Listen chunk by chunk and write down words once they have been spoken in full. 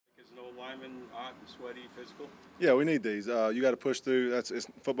linemen hot and sweaty, physical? Yeah, we need these. You got to push through.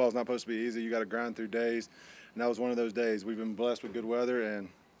 Football's not supposed to be easy. You got to grind through days, and that was one of those days. We've been blessed with good weather, and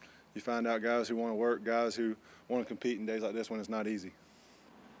you find out guys who want to work, guys who want to compete in days like this when it's not easy.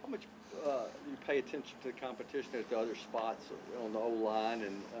 How much do you pay attention to the competition at the other spots on the O-line,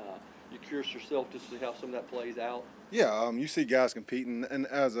 and you curious yourself to see how some of that plays out? Yeah, you see guys competing, and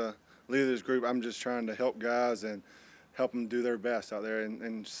as a leader of this group, I'm just trying to help guys and help them do their best out there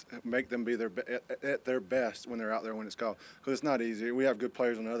and make them be at their best when they're out there when it's called. Because it's not easy. We have good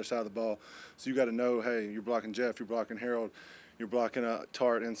players on the other side of the ball, so you got to know, hey, you're blocking Jeff, you're blocking Harold, you're blocking a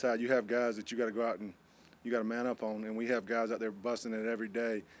Tart inside. You have guys that you got to go out and you got to man up on, and we have guys out there busting it every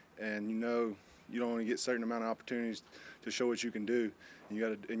day, and you know you don't only get a certain amount of opportunities to show what you can do.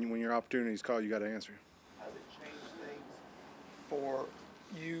 And when your opportunity is called, you got to answer. How does it change things for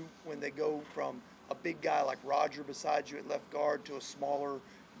you when they go from a big guy like Roger beside you at left guard to a smaller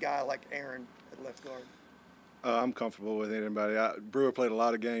guy like Aaron at left guard? I'm comfortable with anybody. Brewer played a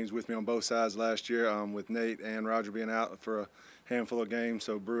lot of games with me on both sides last year, with Nate and Roger being out for a handful of games.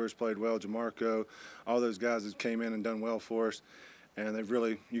 So Brewers played well. Jamarco, all those guys that came in and done well for us. And they've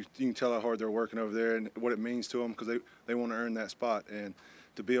really, you can tell how hard they're working over there and what it means to them, because they want to earn that spot. And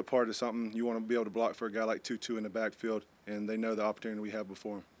to be a part of something, you want to be able to block for a guy like Tutu in the backfield, and they know the opportunity we have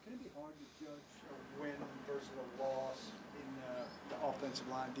before them. Can it be hard to judge a win versus a loss in the offensive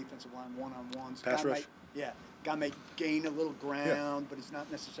line, defensive line, one-on-ones? Pass rush? Guy may gain a little ground, but he's not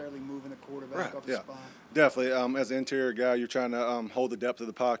necessarily moving the quarterback off the spine. Definitely. As an interior guy, you're trying to hold the depth of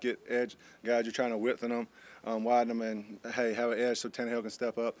the pocket. Edge guys, you're trying to widthen them, widen them, and hey, have an edge so Tannehill can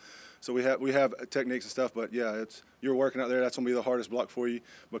step up. So we have techniques and stuff, but yeah, you're working out there. That's gonna be the hardest block for you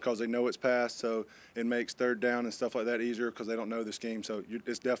because they know it's passed. So it makes third down and stuff like that easier because they don't know the scheme. So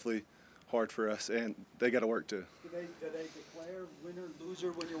it's definitely hard for us, and they got to work too. Do they declare winner,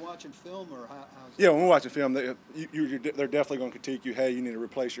 loser when you're watching film, or how's Yeah, when we're watching film, they're definitely going to critique you. Hey, you need to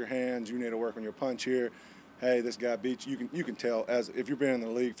replace your hands. You need to work on your punch here. Hey, this guy beat you. You can tell, as if you've been in the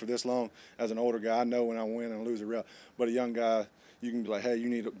league for this long. As an older guy, I know when I win and lose a rep. But a young guy, you can be like, hey, you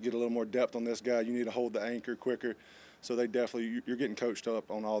need to get a little more depth on this guy. You need to hold the anchor quicker. So they definitely, you're getting coached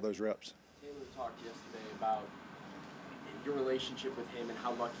up on all those reps. Taylor talked yesterday about your relationship with him and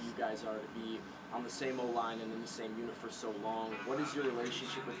how lucky you guys are to be on the same O-line and in the same unit for so long. What does your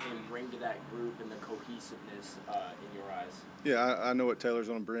relationship with him bring to that group and the cohesiveness in your eyes? Yeah, I know what Taylor's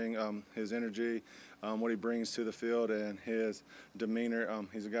going to bring, his energy, what he brings to the field, and his demeanor.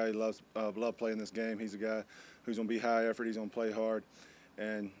 He's a guy who loves playing this game. He's a guy who's going to be high effort. He's going to play hard.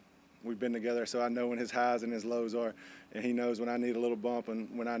 And we've been together, so I know when his highs and his lows are, and he knows when I need a little bump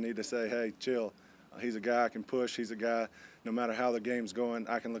and when I need to say, hey, chill. He's a guy I can push. He's a guy, no matter how the game's going,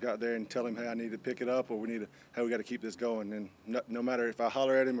 I can look out there and tell him, hey, I need to pick it up, or hey, we got to keep this going. And no matter if I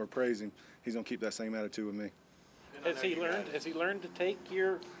holler at him or praise him, he's going to keep that same attitude with me. Has he learned to take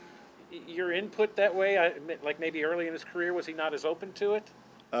your input that way? Like maybe early in his career, was he not as open to it?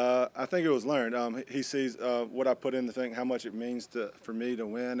 I think it was learned. He sees what I put in the thing, how much it means for me to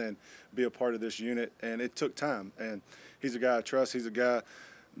win and be a part of this unit, and it took time. And he's a guy I trust. He's a guy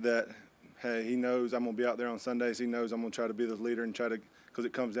that, hey, he knows I'm going to be out there on Sundays. He knows I'm going to try to be the leader and because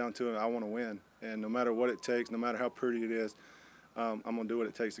it comes down to it, I want to win. And no matter what it takes, no matter how pretty it is, I'm going to do what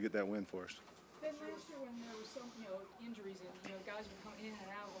it takes to get that win for us. Then last year when there was some, injuries and, guys would come in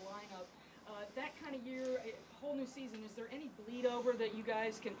and out of the lineup, that kind of year, a whole new season, is there any bleed over that you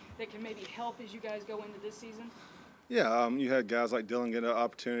guys can maybe help as you guys go into this season? Yeah, you had guys like Dylan get an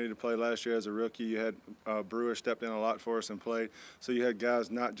opportunity to play last year as a rookie. You had Brewer stepped in a lot for us and played. So you had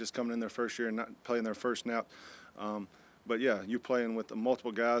guys not just coming in their first year and not playing their first snap. But, yeah, you playing with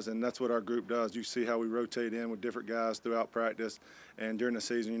multiple guys, and that's what our group does. You see how we rotate in with different guys throughout practice. And during the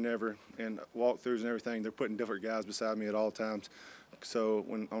season, and walkthroughs and everything, they're putting different guys beside me at all times. So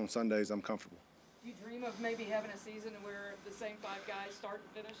on Sundays, I'm comfortable. Do you dream of maybe having a season where the same 5 guys start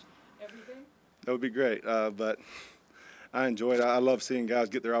and finish everything? That would be great, but I enjoy it. I love seeing guys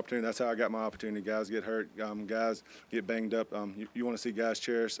get their opportunity. That's how I got my opportunity. Guys get hurt, guys get banged up. You want to see guys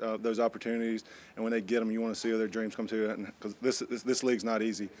cherish those opportunities, and when they get them, you want to see their dreams come true. Because this league's not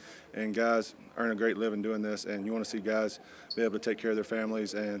easy, and guys earn a great living doing this, and you want to see guys be able to take care of their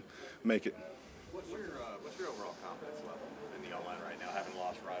families and make it. What's your overall confidence level in the O-line right now, having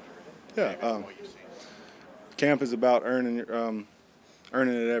lost Roger? Yeah, what you've seen? Camp is about earning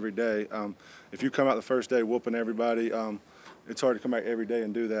it every day. If you come out the first day whooping everybody, it's hard to come back every day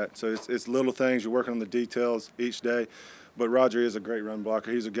and do that. So it's little things. You're working on the details each day. But Roger is a great run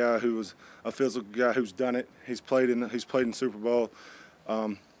blocker. He's a guy who was a physical guy who's done it. He's played in Super Bowl.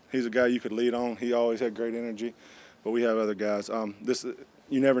 He's a guy you could lead on. He always had great energy. But we have other guys.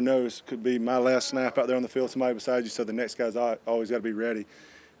 you never know. It could be my last snap out there on the field, somebody beside you, so the next guy's always got to be ready.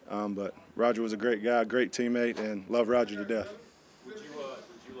 But Roger was a great guy, great teammate, and love Roger to death. Would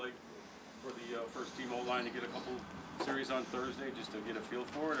you like for the first team O-line to get a couple series on Thursday just to get a feel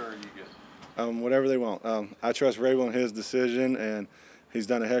for it, or are you good? Whatever they want. I trust Vrabel in his decision, and he's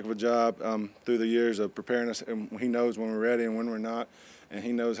done a heck of a job through the years of preparing us, and he knows when we're ready and when we're not, and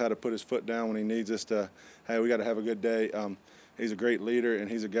he knows how to put his foot down when he needs us to, hey, we got to have a good day. He's a great leader, and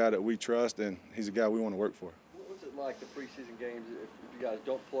he's a guy that we trust, and he's a guy we want to work for. What's it like, the preseason games, if you guys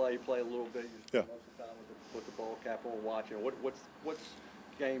don't play a little bit, you spend most of the time with the ball cap on watching? What's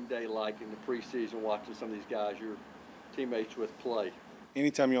game day like in the preseason watching some of these guys your teammates with play?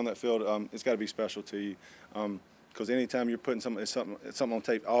 Anytime you're on that field, it's got to be special to you. Because anytime you're putting something on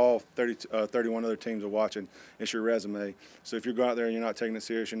tape, all 31 other teams are watching. It's your resume. So if you're going out there and you're not taking it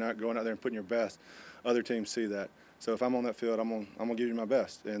serious, you're not going out there and putting your best, other teams see that. So if I'm on that field, I'm gonna give you my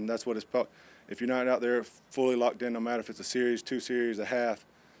best, and that's what it's about. If you're not out there fully locked in, no matter if it's a series, 2 series, a half,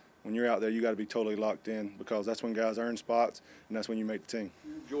 when you're out there, you got to be totally locked in, because that's when guys earn spots, and that's when you make the team.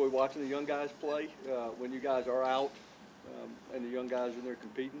 You enjoy watching the young guys play when you guys are out and the young guys are there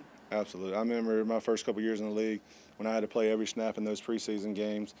competing? Absolutely. I remember my first couple years in the league when I had to play every snap in those preseason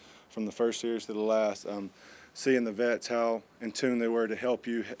games, from the first series to the last, seeing the vets, how in tune they were to help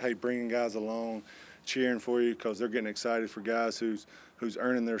you, hey, bringing guys along, cheering for you, because they're getting excited for guys who's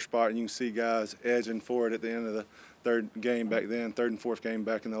earning their spot, and you can see guys edging forward at the end of the third game back then, third and fourth game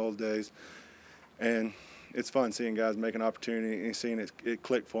back in the old days. And it's fun seeing guys make an opportunity and seeing it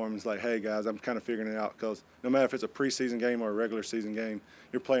click for them. It's like, hey, guys, I'm kind of figuring it out, because no matter if it's a preseason game or a regular season game,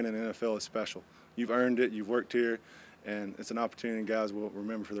 you're playing in the NFL is special. You've earned it, you've worked here, and it's an opportunity guys will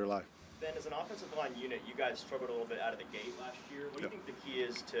remember for their life. Ben, as an offensive line unit, you guys struggled a little bit out of the gate last year. What do you think the key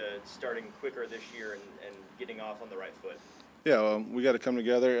is to starting quicker this year and getting off on the right foot? Yeah, we got to come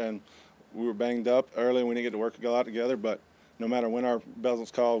together, and we were banged up early, and we didn't get to work a lot together, but no matter when our bell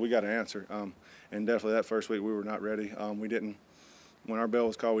was called, we got to answer. And definitely that first week we were not ready. When our bell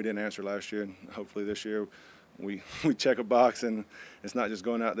was called, we didn't answer last year, and hopefully this year we check a box, and it's not just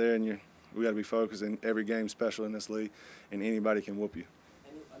going out there, and we got to be focused, and every game's special in this league, and anybody can whoop you.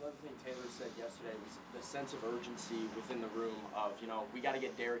 Another thing Taylor said yesterday was the sense of urgency within the room of, we got to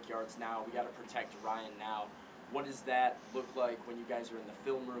get Derek yards now, we got to protect Ryan now. What does that look like when you guys are in the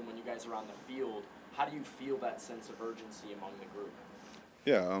film room, when you guys are on the field? How do you feel that sense of urgency among the group?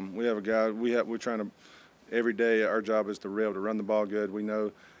 Yeah, we have a guy. We're trying to every day. Our job is to be able to run the ball good. We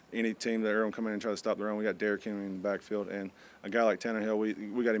know any team that are going to come in and try to stop the run. We got Derrick Henry in the backfield, and a guy like Tannehill.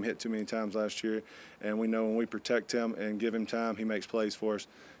 We got him hit too many times last year, and we know when we protect him and give him time, he makes plays for us.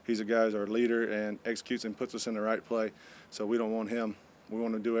 He's a guy who's our leader and executes and puts us in the right play. So we don't want him. We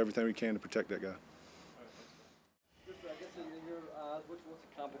want to do everything we can to protect that guy. I guess in your eyes, what's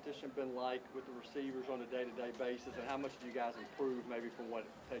the competition been like with the receivers on a day-to-day basis, and how much do you guys improve maybe from what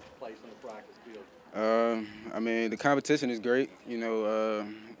takes place on the practice field? The competition is great.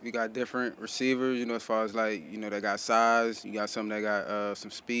 We got different receivers, as far as they got size. You got some that got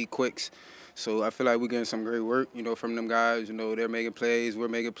some speed quicks. So I feel like we're getting some great work, from them guys. They're making plays, we're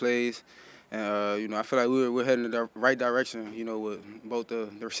making plays. And, I feel like we're heading in the right direction, with both the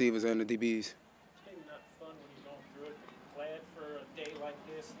receivers and the DBs. Maybe not fun when you're going through it, glad for a day like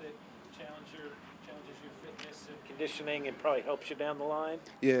this that challenges your fitness and conditioning and probably helps you down the line?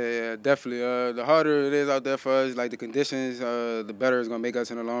 Yeah, definitely. The harder it is out there for us, like the conditions, the better it's going to make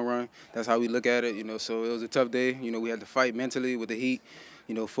us in the long run. That's how we look at it, So it was a tough day. We had to fight mentally with the heat.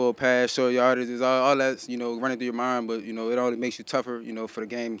 Full pass, short yardage, is all that's, running through your mind. But, it only makes you tougher, for the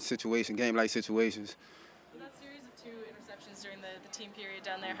game-like situations. In that series of 2 interceptions during the team period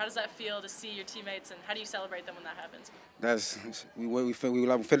down there, how does that feel to see your teammates, and how do you celebrate them when that happens? We feel we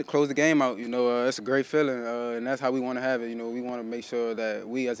like to close the game out. It's a great feeling, and that's how we want to have it. We want to make sure that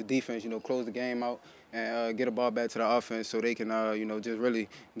we as a defense, close the game out and get a ball back to the offense so they can, just really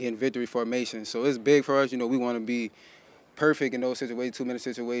get in victory formation. So it's big for us. We want to be perfect in those situations, 2-minute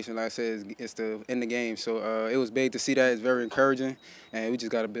situations. Like I said, it's to end the game. So it was big to see that. It's very encouraging, and we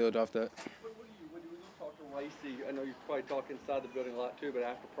just got to build off that. When you talk to Lacey, I know you probably talk inside the building a lot too, but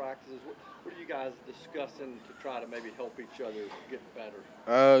after practices, what are you guys discussing to try to maybe help each other get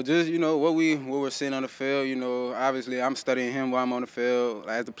better? Just, what we're seeing on the field. Obviously I'm studying him while I'm on the field.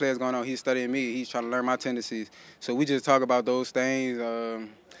 As the play's going on, he's studying me. He's trying to learn my tendencies. So we just talk about those things.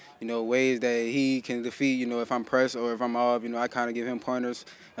 Ways that he can defeat, if I'm pressed or if I'm off, I kind of give him pointers.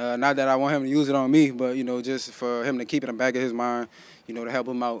 Not that I want him to use it on me, but, just for him to keep it in the back of his mind, to help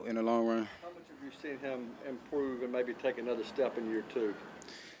him out in the long run. How much have you seen him improve and maybe take another step in year 2?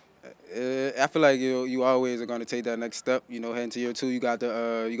 I feel like you always are going to take that next step. You know, heading to year 2, you got the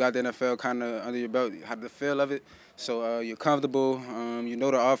NFL kind of under your belt, you have the feel of it. So you're comfortable. You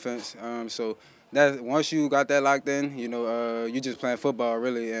know the offense. So that once you got that locked in, you know, you just playing football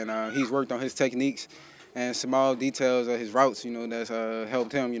really. And he's worked on his techniques and small details of his routes. You know, that's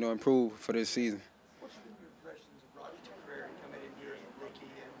helped him, you know, improve for this season. What's been your impressions of Roger coming in here as a rookie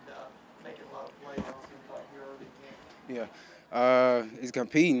and making a lot of plays? It seems like you're early in camp. Yeah. He's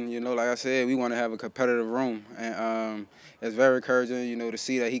competing, you know, like I said, we want to have a competitive room. And it's very encouraging, you know, to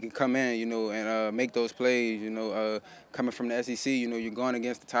see that he can come in, you know, and make those plays, you know. Coming from the SEC, you know, you're going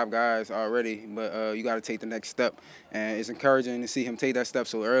against the top guys already, but you got to take the next step. And it's encouraging to see him take that step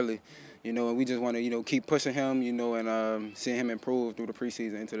so early, you know, and we just want to, you know, keep pushing him, you know, and seeing him improve through the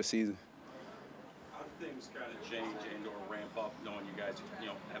preseason into the season. How do things kind of change and or ramp up knowing you guys, you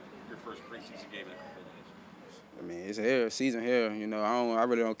know, have your first preseason game in a couple of days? I mean, it's here, season here. You know, I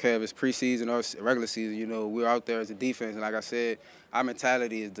really don't care if it's preseason or regular season. You know, we're out there as a defense, and like I said, our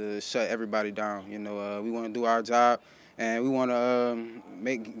mentality is to shut everybody down. You know, we want to do our job, and we want to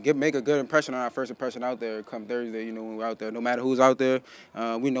make a good impression on our first impression out there come Thursday. You know, when we're out there, no matter who's out there,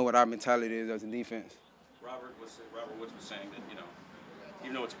 we know what our mentality is as a defense. Robert Woods was saying that, you know,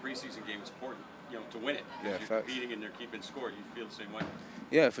 even though it's a preseason game, it's important, you know, to win it. Yeah, you're facts. competing and they're keeping score. You feel the same way?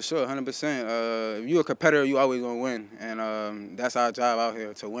 Yeah, for sure, 100%. If you're a competitor, you always gonna win, and that's our job out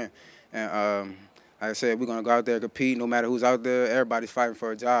here to win. And like I said, we're gonna go out there and compete. No matter who's out there, everybody's fighting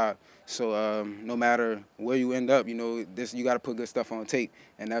for a job. So no matter where you end up, you know, you got to put good stuff on tape,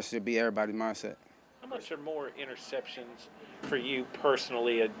 and that should be everybody's mindset. How much are more interceptions for you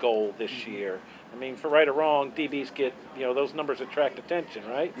personally a goal this year? I mean, for right or wrong, DBs get, you know, those numbers attract attention,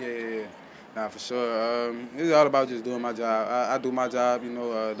 right? Yeah. Nah, for sure. It's all about just doing my job. I do my job, you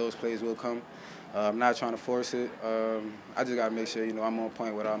know, those plays will come. I'm not trying to force it. I just got to make sure, you know, I'm on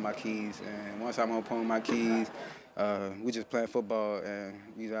point with all my keys. And once I'm on point with my keys, we just playing football, and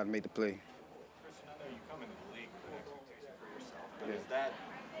you got to make the play. Kristian, I know you come into the league with an expectation for yourself, but has that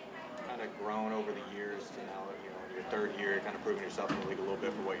kind of grown over the years to now, you know, your third year, kind of proving yourself in the league a little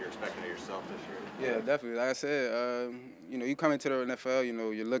bit for what you're expecting of yourself this year? Yeah, definitely. Like I said, you know, you come into the NFL, you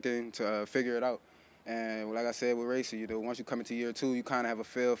know, you're looking to figure it out. And like I said with Racer, you know, once you come into year 2, you kind of have a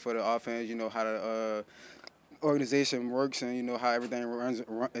feel for the offense, you know, how the organization works and, you know, how everything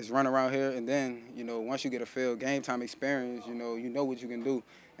is run around here. And then, you know, once you get a feel, game time experience, you know what you can do.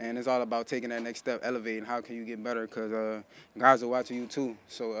 And it's all about taking that next step, elevating. How can you get better? Because guys are watching you too.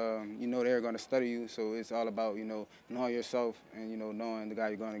 So, you know, they're going to study you. So it's all about, you know, knowing yourself and, you know, knowing the guy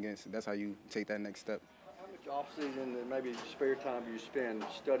you're going against. That's how you take that next step. How much off-season and maybe spare time do you spend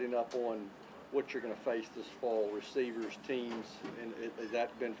studying up on what you're going to face this fall, receivers, teams, and has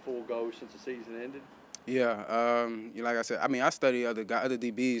that been full go since the season ended? Yeah, like I said, I mean, I study other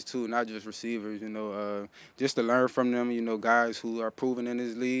DBs too, not just receivers, you know, just to learn from them, you know, guys who are proven in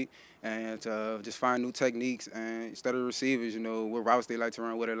this league, and just find new techniques. And instead of receivers, you know, what routes they like to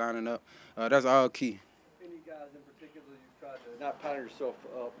run, where they're lining up. That's all key. Any guys in particular you've tried to not pattern yourself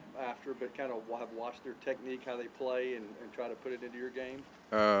up after, but kind of have watched their technique, how they play, and try to put it into your game?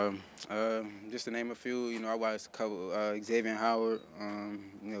 Just to name a few, you know, I watched a couple, Xavier Howard,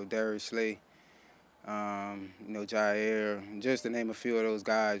 you know, Darius Slay, you know, Jair, just to name a few of those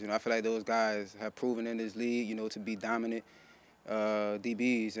guys. You know, I feel like those guys have proven in this league, you know, to be dominant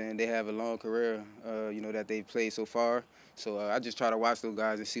DBs, and they have a long career, you know, that they've played so far. So I just try to watch those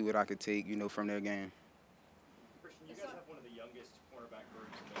guys and see what I could take, you know, from their game. Kristian, you guys have one of the youngest cornerback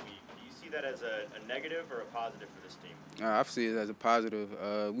groups in the league. Do you see that as a negative or a positive for this team? I see it as a positive.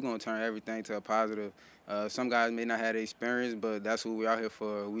 We're going to turn everything to a positive. Some guys may not have the experience, but that's what we're out here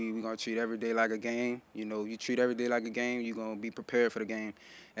for. We're going to treat every day like a game. You know, you treat every day like a game, you're going to be prepared for the game.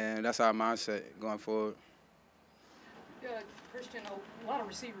 And that's our mindset going forward. Kristian, a lot of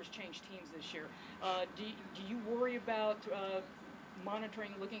receivers changed teams this year. Do you worry about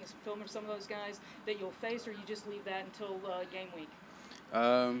monitoring, looking at some film of some of those guys that you'll face, or you just leave that until game week?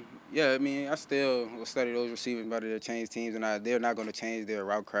 Yeah, I mean, I still will study those receivers, whether they change teams, and they're not going to change their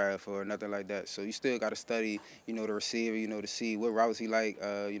route craft or nothing like that. So you still got to study, you know, the receiver, you know, to see what routes he like,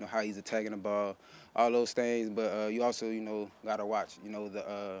 you know, how he's attacking the ball, all those things. But you also, you know, got to watch, you know,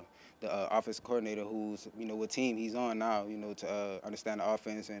 the offensive coordinator who's, you know, what team he's on now, you know, to understand the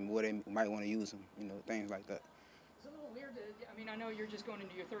offense and where they might want to use him, you know, things like that. It's a little weird I mean, I know you're just going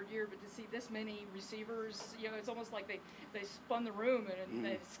into your third year, but to see this many receivers, you know, it's almost like they spun the room and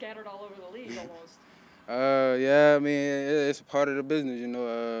they scattered all over the league almost. Yeah, I mean, it's a part of the business, you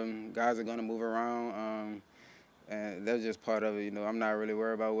know. Guys are going to move around, and that's just part of it, you know. I'm not really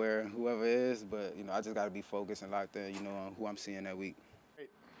worried about where whoever is, but, you know, I just got to be focused and locked in, you know, on who I'm seeing that week.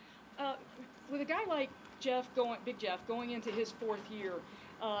 With a guy like Big Jeff, going into his 4th year,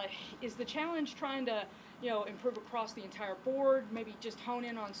 is the challenge trying to, improve across the entire board, maybe just hone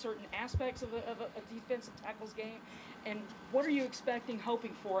in on certain aspects of a defensive tackle's game? And what are you expecting,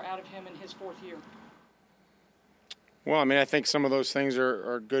 hoping for out of him in his 4th year? Well, I mean, I think some of those things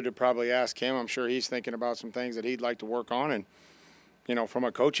are good to probably ask him. I'm sure he's thinking about some things that he'd like to work on. And, from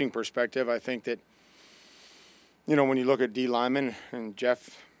a coaching perspective, I think that, when you look at D linemen and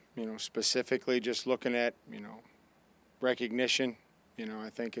Jeff, specifically just looking at, recognition,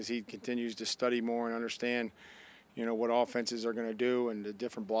 I think as he continues to study more and understand, what offenses are going to do and the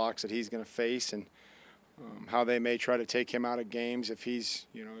different blocks that he's going to face and how they may try to take him out of games if he's,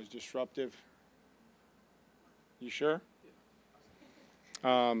 is disruptive. You sure?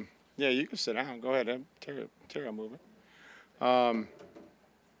 Yeah, you can sit down. Go ahead. Terry, I'll move it. How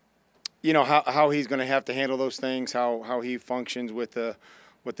he's going to have to handle those things, how he functions with the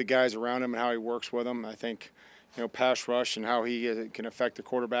guys around him and how he works with them. I think, pass rush and how he can affect the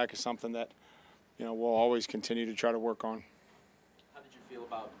quarterback is something that, we'll always continue to try to work on. How did you feel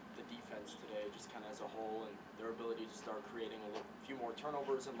about the defense today, just kind of as a whole, and their ability to start creating a few more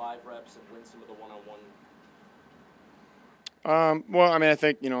turnovers in live reps and win some of the one-on-one? Well, I mean, I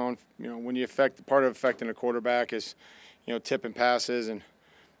think, when you part of affecting a quarterback is, tipping passes, and,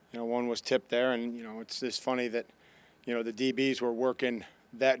 one was tipped there, and, it's just funny that, the DBs were working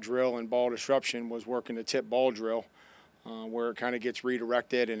that drill, and ball disruption was working the tip ball drill, where it kind of gets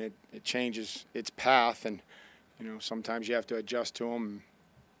redirected and it changes its path, and, sometimes you have to adjust to them,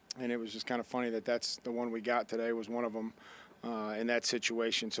 and it was just kind of funny that that's the one we got today was one of them in that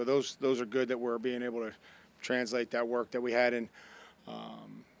situation. So those are good that we're being able to translate that work that we had in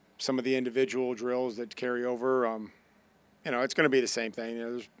some of the individual drills that carry over. It's going to be the same thing.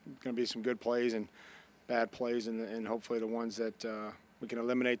 There's going to be some good plays and bad plays, and hopefully the ones that we can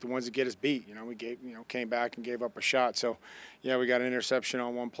eliminate the ones that get us beat. We came back and gave up a shot. So, yeah, we got an interception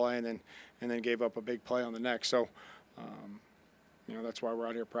on one play and then gave up a big play on the next. So, that's why we're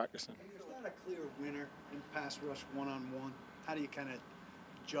out here practicing. Is that a clear winner in pass rush one-on-one? How do you kind of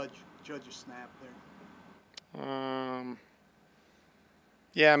judge a snap there?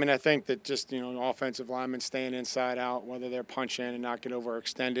 Yeah, I mean, I think that just, offensive linemen staying inside out, whether they're punch in and not get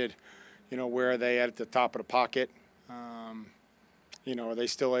overextended, where are they at the top of the pocket? Are they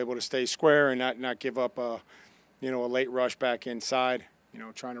still able to stay square and not give up a late rush back inside,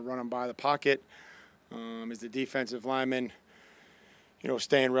 trying to run them by the pocket? Is the defensive lineman,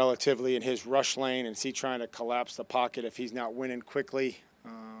 staying relatively in his rush lane, and is he trying to collapse the pocket if he's not winning quickly?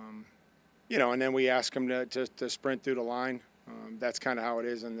 And then we ask him to sprint through the line. That's kind of how it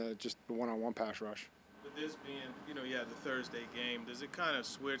is in just the one-on-one pass rush. With this being, the Thursday game, does it kind of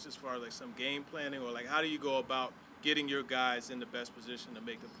switch as far as like some game planning, or like how do you go about getting your guys in the best position to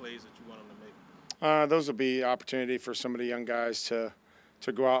make the plays that you want them to make? Those will be opportunity for some of the young guys to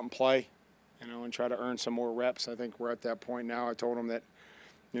go out and play, and try to earn some more reps. I think we're at that point now. I told them that,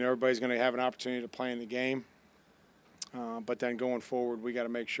 everybody's going to have an opportunity to play in the game. But then going forward, we got to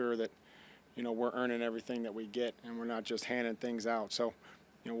make sure that, we're earning everything that we get, and we're not just handing things out. So,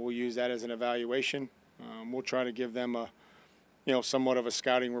 we'll use that as an evaluation. We'll try to give them somewhat of a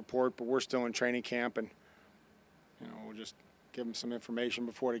scouting report, but we're still in training camp, and, we'll just give them some information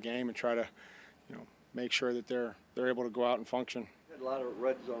before the game and try to, make sure that they're able to go out and function. You had a lot of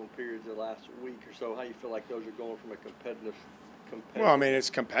red zone periods the last week or so. How you feel like those are going from a competitive? Well, I mean, it's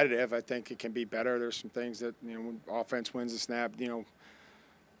competitive. I think it can be better. There's some things that, when offense wins the snap,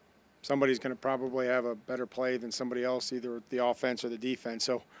 somebody's going to probably have a better play than somebody else, either the offense or the defense.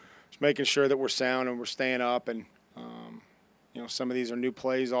 So just making sure that we're sound and we're staying up. And, some of these are new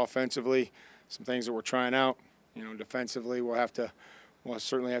plays offensively, some things that we're trying out. Defensively, we'll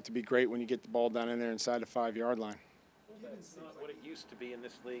certainly have to be great when you get the ball down in there inside the 5-yard line. It's not what it used to be in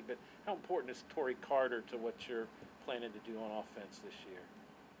this league, but how important is Torrey Carter to what you're planning to do on offense this year?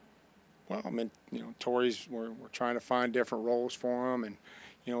 Well, I mean, Torrey's, we're trying to find different roles for him and,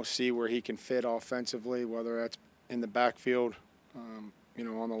 see where he can fit offensively, whether that's in the backfield, on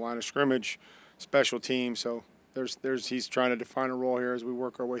the line of scrimmage, special teams. So he's trying to define a role here as we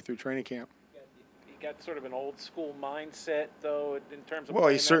work our way through training camp. He got sort of an old school mindset, though, in terms of. Well,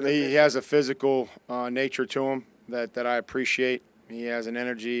 he has a physical nature to him that I appreciate. He has an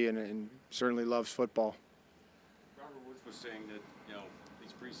energy and certainly loves football. Robert Woods was saying that,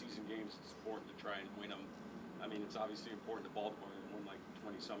 these preseason games, it's important to try and win them. I mean, it's obviously important to Baltimore to win like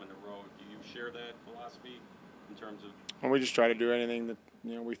 20-some in a row. Do you share that philosophy in terms of? Well, we just try to do anything that,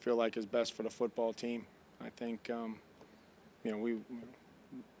 we feel like is best for the football team. I think, we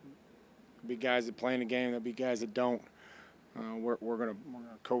be guys that play in the game, there'll be guys that don't. we're gonna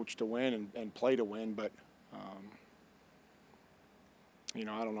coach to win and play to win, but you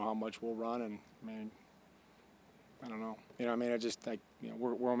know, I don't know how much we'll run, and I mean, I don't know. You know, I mean, I just like, you know,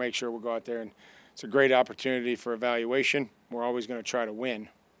 we'll make sure we'll go out there, and it's a great opportunity for evaluation. We're always going to try to win,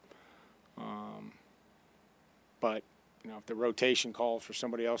 but you know, if the rotation calls for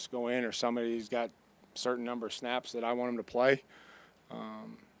somebody else to go in, or somebody's got a certain number of snaps that I want them to play,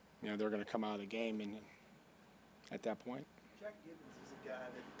 you know, they're going to come out of the game, and at that point. Jack Gibbons is a guy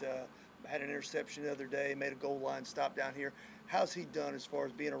that had an interception the other day, made a goal line stop down here. How's he done as far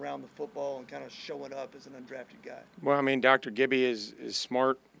as being around the football and kind of showing up as an undrafted guy? Well, I mean, Dr. Gibby is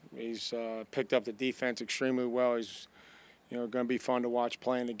smart. He's picked up the defense extremely well. He's, you know, going to be fun to watch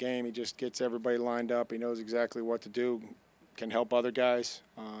playing the game. He just gets everybody lined up. He knows exactly what to do, can help other guys.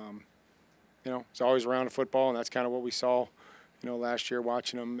 You know, he's always around the football, and that's kind of what we saw, you know, last year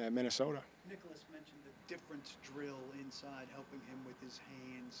watching him at Minnesota. Nicholas mentioned the difference drill inside, helping him with his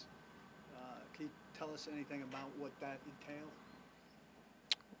hands. Can you tell us anything about what that entails?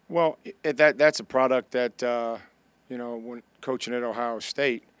 Well, that's a product that, you know, when coaching at Ohio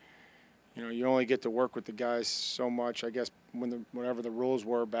State, you know, you only get to work with the guys so much. I guess whenever the rules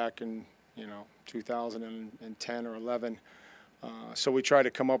were back in, you know, 2010 or 11. So we tried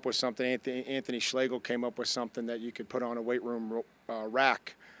to come up with something. Anthony Schlegel came up with something that you could put on a weight room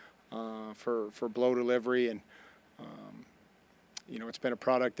rack for blow delivery, and you know, it's been a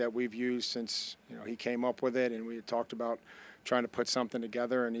product that we've used since, you know, he came up with it, and we had talked about trying to put something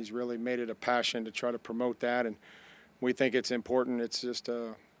together, and he's really made it a passion to try to promote that, and we think it's important. It's just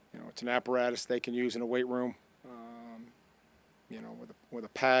a, you know, it's an apparatus they can use in a weight room, you know, with a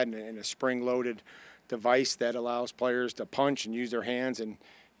pad and a spring-loaded device that allows players to punch and use their hands and,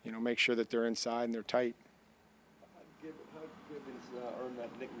 you know, make sure that they're inside and they're tight. How Gibbons earned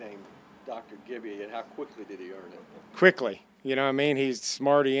that nickname, Dr. Gibby, and how quickly did he earn it? Quickly. You know what I mean? He's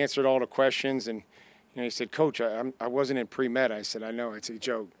smart. He answered all the questions, and you know, he said, "Coach, I wasn't in pre-med." I said, "I know, it's a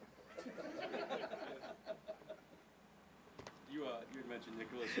joke." You had mentioned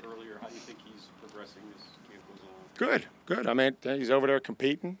Nicholas earlier. How do you think he's progressing as camp goes on? Good, good. I mean, he's over there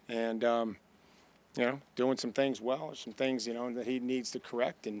competing and, you know, doing some things well. There's some things, you know, that he needs to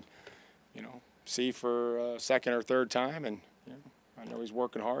correct and, you know, see for a second or third time. And, you know, I know he's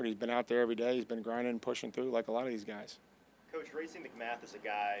working hard. He's been out there every day. He's been grinding and pushing through like a lot of these guys. Coach, Racey McMath is a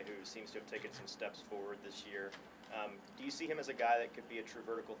guy who seems to have taken some steps forward this year. Do you see him as a guy that could be a true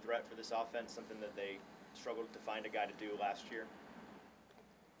vertical threat for this offense, something that they struggled to find a guy to do last year?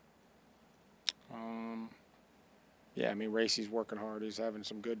 Yeah, I mean, Racey's working hard. He's having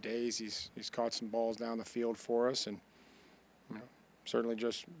some good days. He's caught some balls down the field for us, and you know, certainly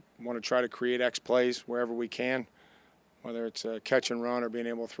just want to try to create X plays wherever we can, whether it's a catch and run or being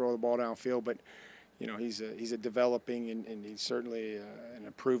able to throw the ball downfield. But you know, he's a developing and he's certainly an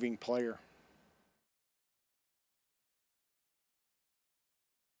improving player.